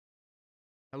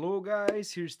Hello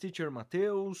guys, here's teacher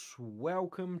Mateus.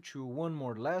 Welcome to one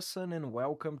more lesson and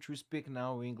welcome to Speak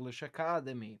Now English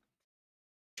Academy.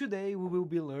 Today we will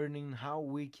be learning how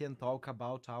we can talk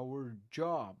about our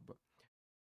job.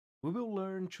 We will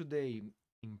learn today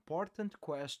important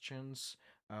questions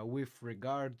with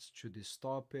regards to this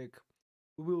topic.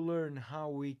 We will learn how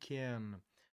we can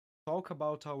talk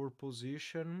about our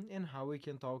position and how we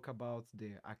can talk about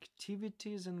the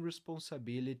activities and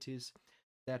responsibilities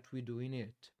that we do in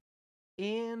it.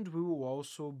 And we will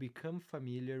also become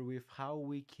familiar with how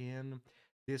we can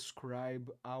describe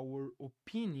our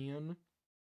opinion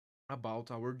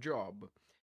about our job,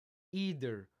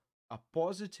 either a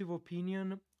positive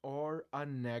opinion or a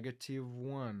negative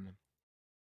one.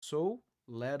 So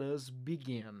let us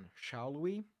begin, shall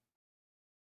we?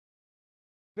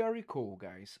 Very cool,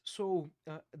 guys. So,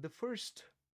 the first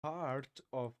part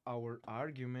of our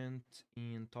argument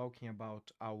in talking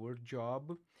about our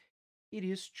job, it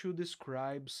is to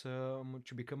describe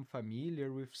to become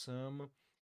familiar with some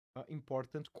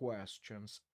important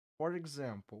questions. For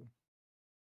example,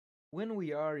 when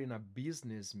we are in a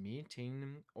business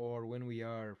meeting or when we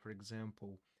are, for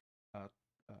example, uh,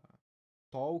 uh,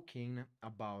 talking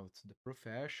about the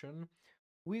profession,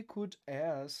 we could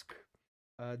ask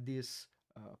this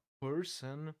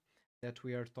person that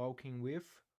we are talking with,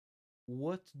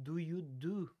 what do you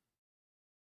do?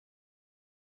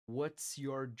 What's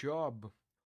your job?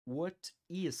 What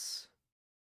is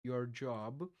your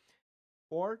job?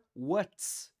 Or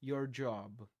what's your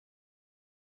job?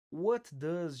 What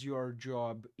does your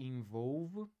job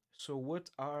involve? So, what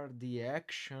are the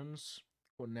actions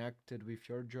connected with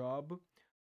your job?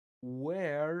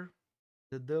 Where,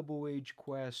 the double H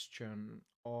question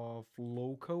of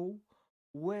local,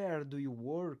 where do you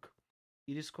work?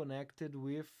 It is connected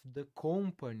with the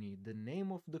company, the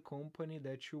name of the company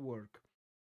that you work.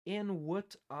 And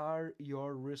what are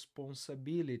your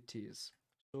responsibilities?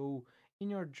 So, in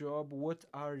your job, what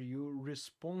are you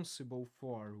responsible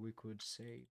for? We could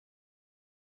say.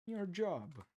 Your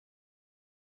job,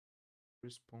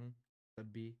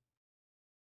 responsibilities.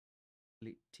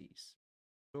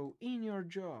 So, in your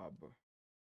job,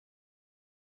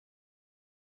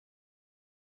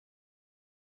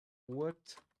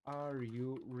 what are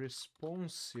you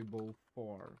responsible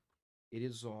for? It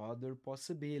is other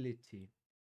possibility.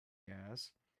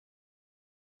 Yes.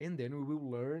 And then we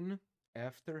will learn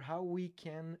after how we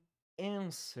can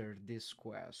answer this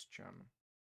question.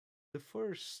 The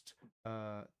first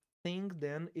thing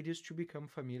then it is to become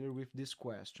familiar with these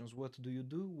questions. What do you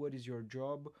do? What is your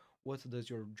job? What does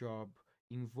your job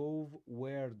involve?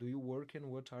 Where do you work and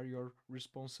what are your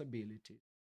responsibilities?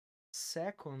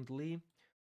 Secondly,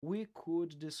 we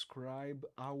could describe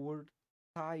our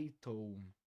title.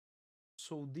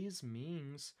 So this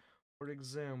means, for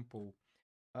example,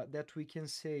 that we can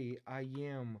say I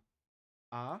am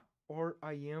a or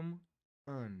I am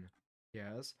an.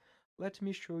 Yes. Let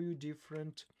me show you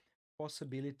different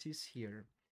possibilities here.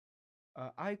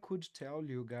 I could tell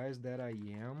you guys that I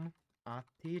am a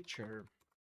teacher.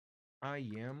 I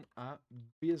am a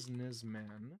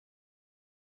businessman.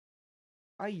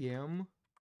 I am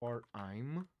or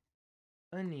I'm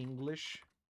an English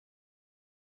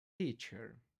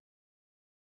teacher.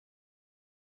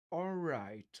 All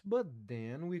right, but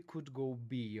then we could go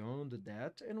beyond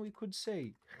that and we could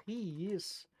say he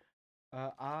is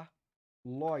a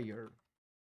lawyer.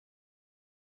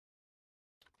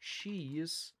 She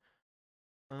is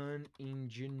an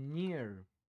engineer,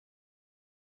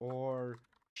 or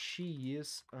she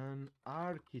is an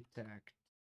architect.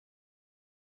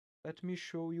 Let me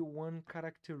show you one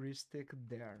characteristic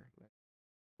there. Let's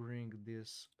bring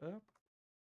this up.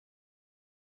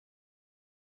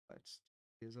 Let's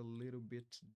take this a little bit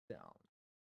down.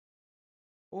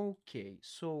 Okay,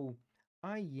 so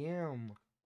I am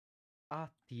a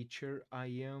teacher, I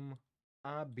am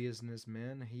a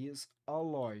businessman, he is a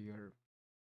lawyer.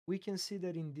 We can see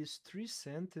that in these three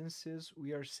sentences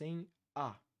we are saying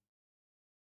a.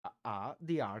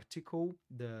 The article,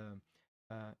 the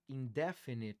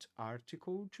indefinite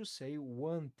article to say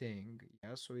one thing.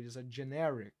 Yeah, so it is a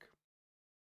generic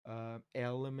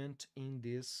element in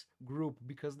this group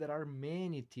because there are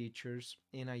many teachers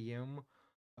and I am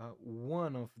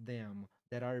one of them.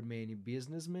 There are many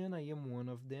businessmen, I am one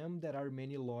of them. There are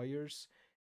many lawyers,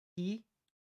 he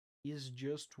is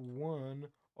just one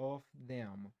of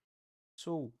them.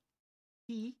 So,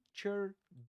 teacher,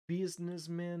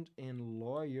 businessman, and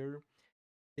lawyer,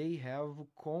 they have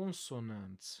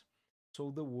consonants.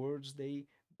 So the words they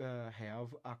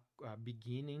have a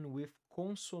beginning with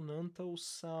consonantal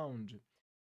sound.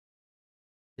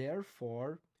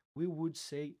 Therefore, we would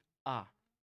say a.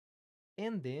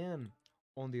 And then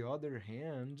On the other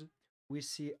hand, we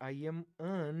see I am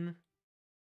an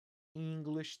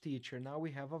English teacher. Now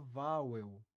we have a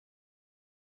vowel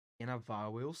and a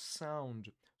vowel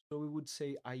sound. So we would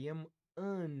say I am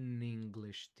an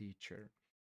English teacher.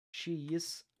 She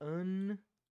is an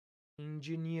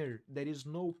engineer. There is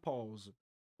no pause.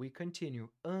 We continue.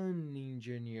 An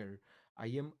engineer. I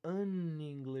am an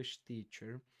English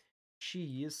teacher.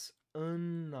 She is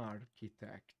an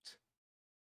architect.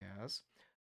 Yes.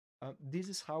 This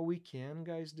is how we can,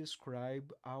 guys,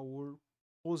 describe our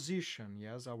position.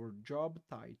 Yes, our job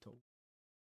title.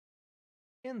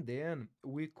 And then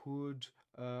we could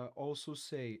also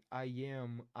say, I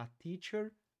am a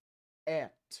teacher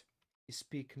at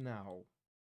Speak Now.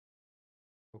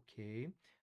 Okay,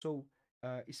 so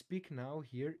Speak Now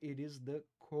here, it is the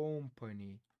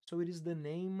company. So it is the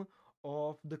name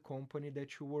of the company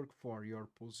that you work for, your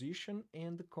position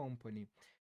and the company.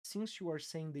 Since you are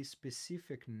saying the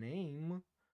specific name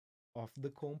of the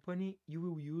company, you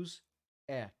will use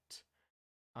at.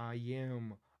 I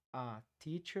am a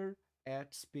teacher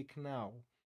at Speak Now.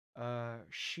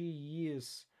 She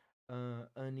is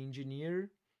an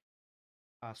engineer,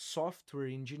 a software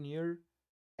engineer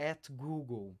at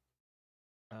Google.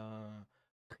 Uh,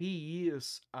 he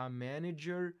is a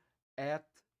manager at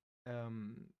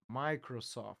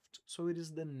Microsoft. So it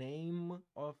is the name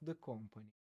of the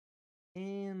company.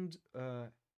 And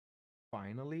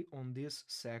finally, on this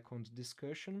second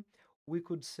discussion, we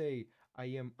could say I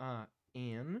am a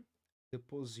in the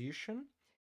position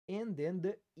and then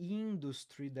the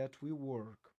industry that we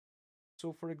work.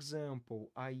 So, for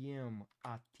example, I am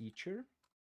a teacher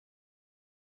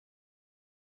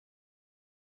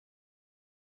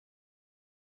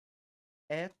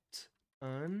at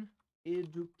an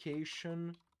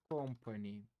education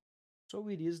company. So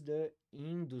it is the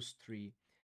industry.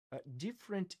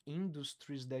 Different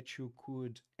industries that you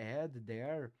could add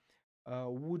there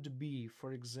would be,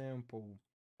 for example,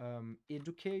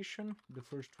 education, the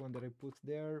first one that I put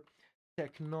there,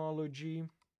 technology,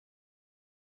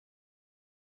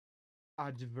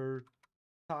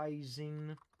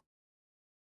 advertising,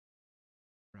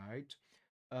 right?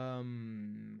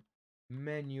 Um,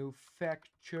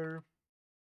 manufacture,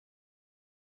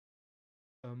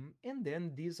 and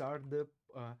then these are the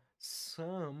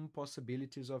some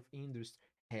possibilities of industry.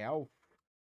 Health,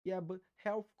 yeah, but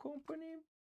health company,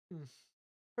 hmm,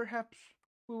 perhaps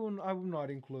I will not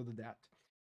include that.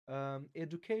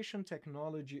 Education,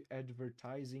 technology,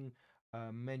 advertising,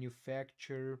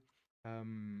 manufacture,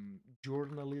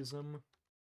 journalism,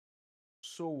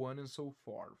 so on and so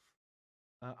forth.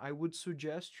 I would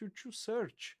suggest you to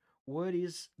search what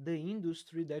is the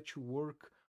industry that you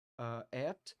work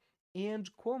at and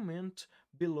comment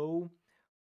below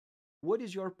what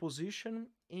is your position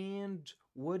and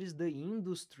what is the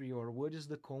industry or what is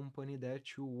the company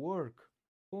that you work.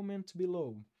 Comment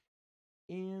below.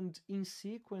 And in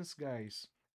sequence, guys,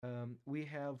 we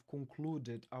have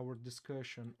concluded our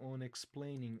discussion on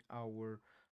explaining our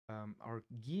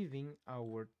giving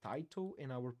our title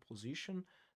and our position,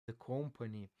 the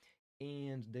company,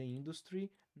 and the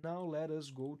industry. Now let us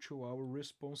go to our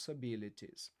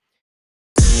responsibilities.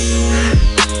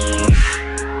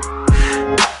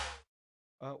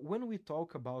 When we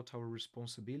talk about our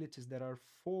responsibilities, there are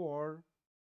four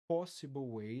possible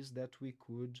ways that we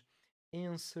could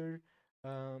answer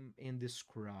and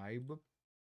describe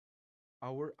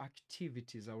our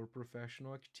activities, our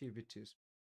professional activities.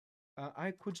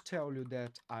 I could tell you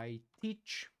that I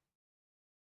teach.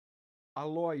 A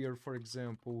lawyer, for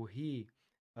example, he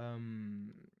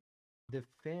um,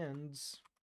 defends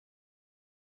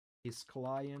his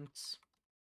clients.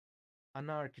 An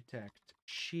architect,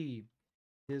 she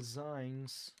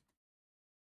designs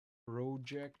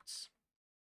projects.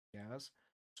 Yes.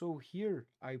 So here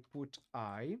I put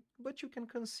I, but you can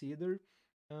consider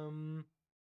um,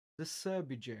 the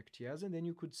subject. Yes, and then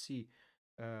you could see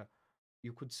uh,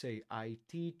 you could say I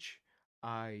teach,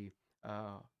 I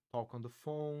talk on the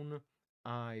phone,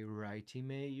 I write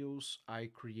emails, I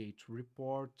create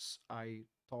reports, I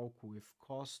talk with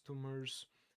customers,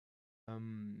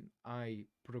 I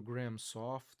program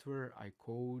software, I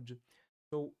code.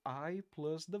 So I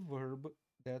plus the verb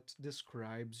that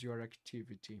describes your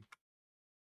activity.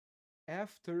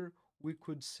 After, we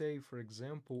could say, for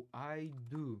example, I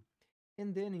do.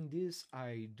 And then in this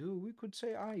I do, we could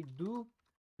say I do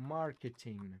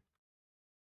marketing.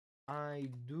 I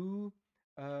do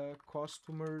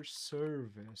customer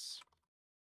service.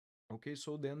 Okay,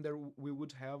 so then we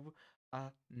would have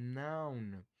a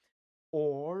noun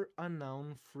or a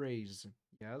noun phrase.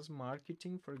 Yes,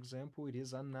 marketing, for example, it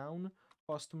is a noun,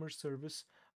 customer service,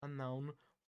 a noun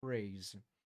phrase.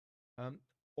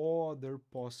 other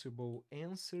possible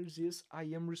answers is I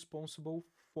am responsible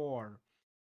for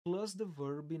plus the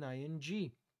verb in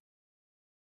ing,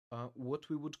 what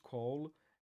we would call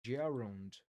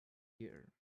gerund here.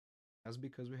 That's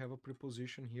because we have a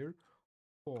preposition here,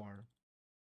 for.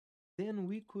 Then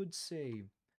we could say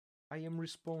I am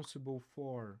responsible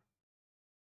for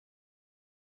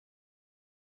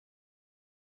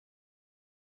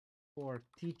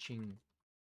teaching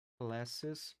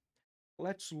classes.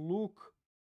 Let's look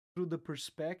through the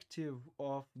perspective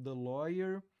of the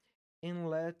lawyer and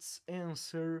let's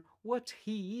answer what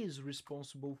he is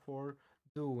responsible for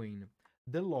doing.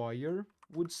 The lawyer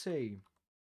would say,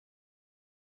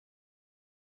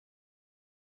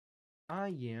 I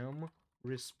am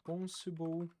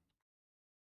responsible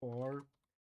for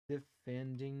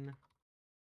defending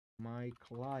my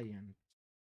client.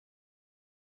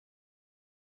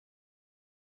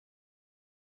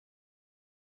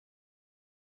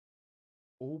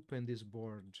 Open this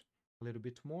board a little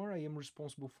bit more. I am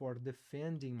responsible for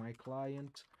defending my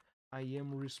client. I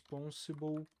am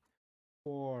responsible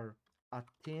for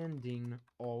attending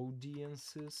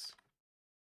audiences.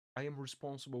 I am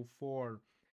responsible for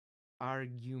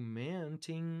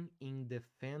argumenting in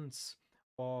defense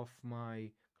of my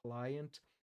client.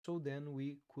 So then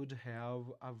we could have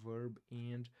a verb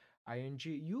and ing.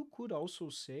 You could also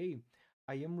say,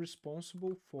 I am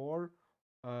responsible for,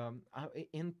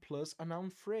 and plus a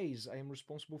noun phrase. I am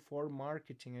responsible for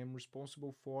marketing. I am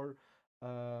responsible for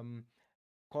um,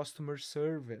 customer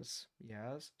service.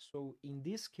 Yes. So in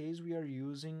this case, we are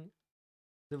using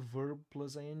the verb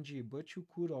plus ing, but you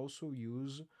could also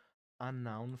use a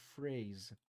noun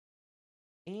phrase.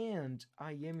 And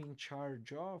I am in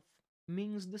charge of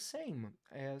means the same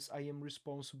as I am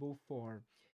responsible for.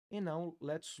 And now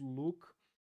let's look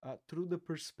through the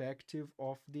perspective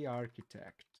of the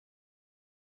architect.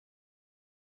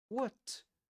 What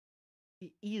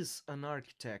is an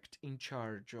architect in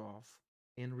charge of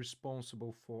and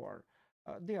responsible for?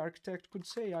 The architect could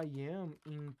say, I am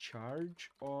in charge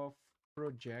of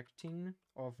projecting,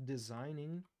 of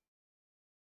designing,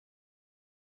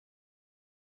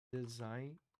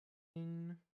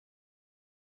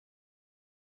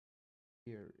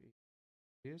 here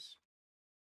it is,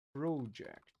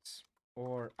 projects,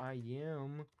 or I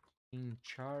am in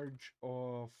charge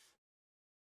of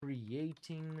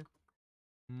creating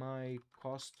my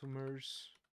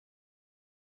customer's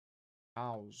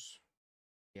house,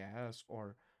 yes,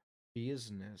 or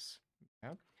business.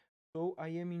 Yeah. So I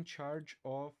am in charge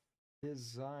of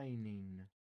designing.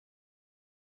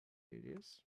 It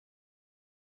is.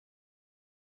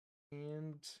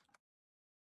 And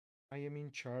I am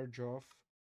in charge of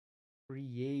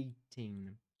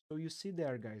creating. So you see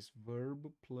there, guys, verb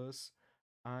plus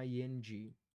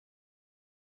ing.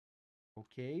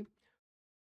 Okay.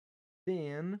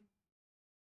 Then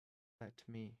let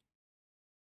me.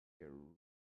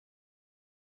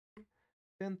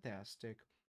 Fantastic.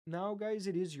 Now, guys,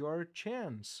 it is your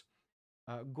chance.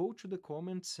 Go to the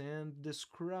comments and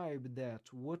describe that.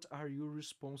 What are you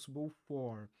responsible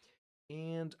for?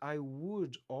 And I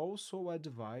would also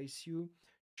advise you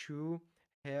to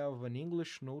have an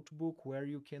English notebook where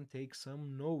you can take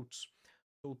some notes.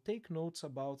 So take notes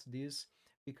about this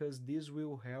because this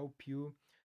will help you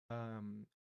um,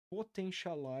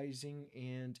 potentializing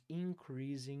and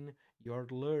increasing your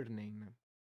learning.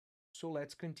 So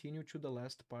let's continue to the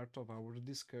last part of our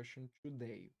discussion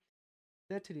today.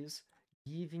 That is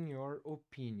giving your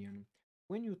opinion.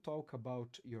 When you talk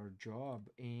about your job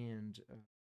and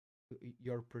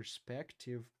your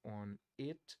perspective on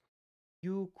it,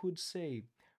 you could say,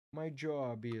 my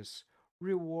job is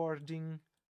rewarding,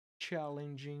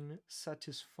 challenging,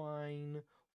 satisfying,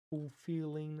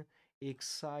 fulfilling,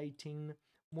 exciting,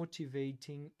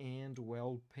 motivating, and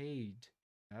well paid.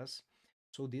 Yes.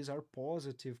 So these are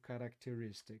positive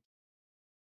characteristics.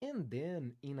 And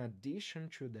then, in addition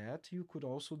to that, you could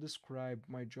also describe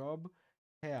my job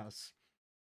as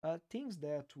things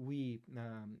that we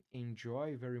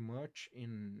enjoy very much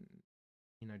in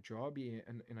a job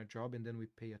in a job, and then we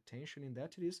pay attention in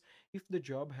that. It is if the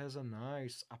job has a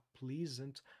nice, a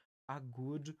pleasant, a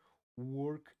good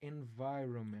work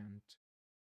environment.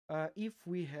 If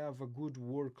we have a good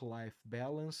work-life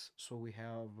balance, so we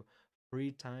have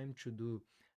free time to do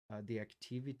the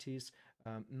activities,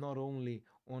 not only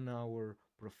on our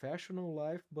professional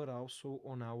life, but also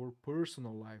on our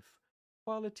personal life,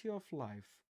 quality of life.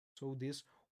 So this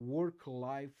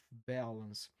work-life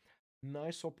balance,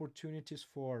 nice opportunities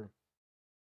for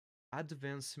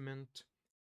advancement,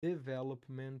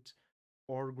 development,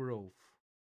 or growth.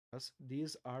 Yes,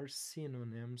 these are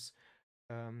synonyms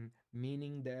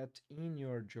meaning that in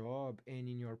your job and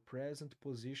in your present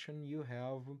position, you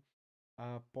have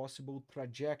a possible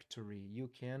trajectory. You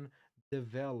can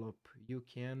develop, you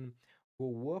can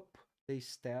go up the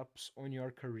steps on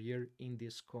your career in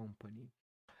this company.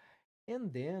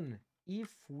 And then,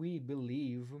 if we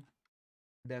believe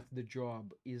that the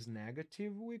job is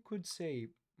negative, we could say,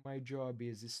 my job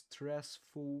is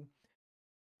stressful,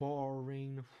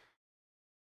 boring,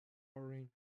 boring,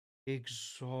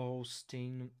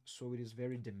 exhausting, so it is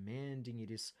very demanding,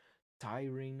 it is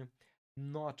tiring,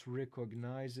 not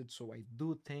recognized, so I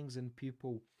do things and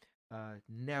people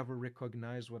never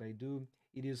recognize what I do.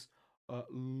 It is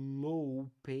low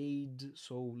paid,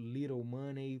 so little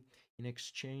money in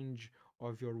exchange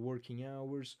of your working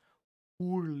hours,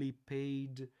 poorly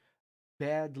paid,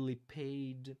 badly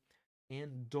paid,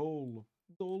 and dull.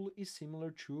 Dull is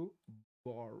similar to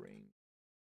boring.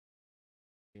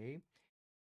 Okay,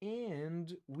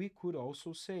 and we could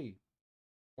also say,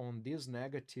 on this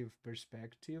negative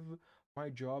perspective, my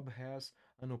job has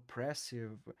an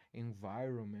oppressive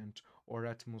environment or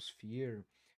atmosphere.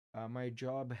 My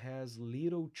job has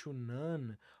little to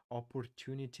none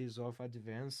opportunities of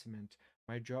advancement.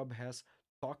 My job has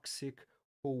toxic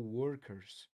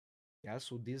co-workers. Yeah,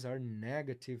 so these are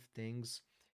negative things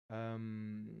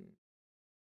um,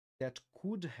 that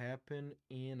could happen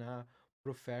in a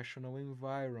professional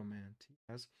environment.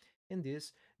 Yes, and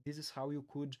this is how you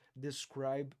could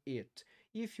describe it.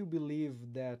 If you believe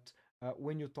that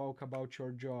when you talk about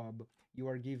your job you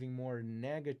are giving more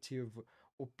negative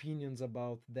opinions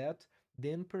about that,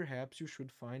 then perhaps you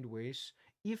should find ways,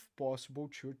 if possible,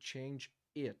 to change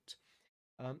it.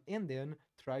 And then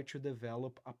try to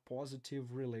develop a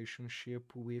positive relationship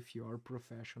with your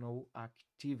professional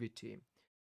activity.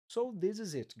 So this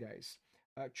is it, guys.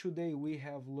 Today we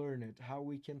have learned how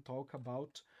we can talk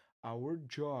about our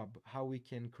job, how we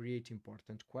can create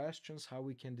important questions, how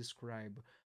we can describe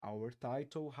our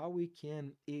title, how we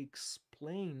can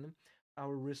explain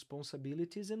our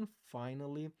responsibilities, and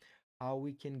finally, how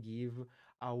we can give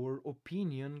our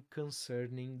opinion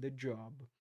concerning the job.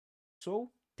 So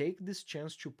take this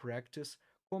chance to practice.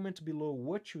 Comment below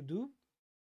what you do,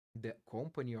 the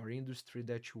company or industry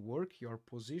that you work, your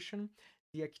position,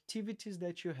 the activities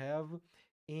that you have,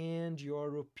 and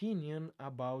your opinion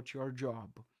about your job.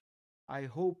 I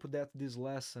hope that this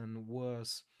lesson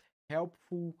was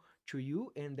helpful to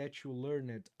you and that you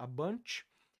learned a bunch.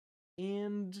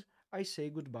 And I say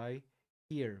goodbye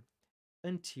here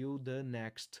until the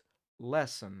next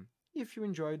lesson. If you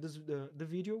enjoyed the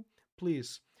video,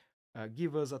 please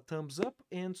give us a thumbs up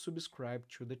and subscribe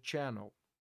to the channel.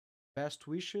 Best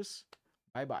wishes.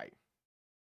 Bye bye.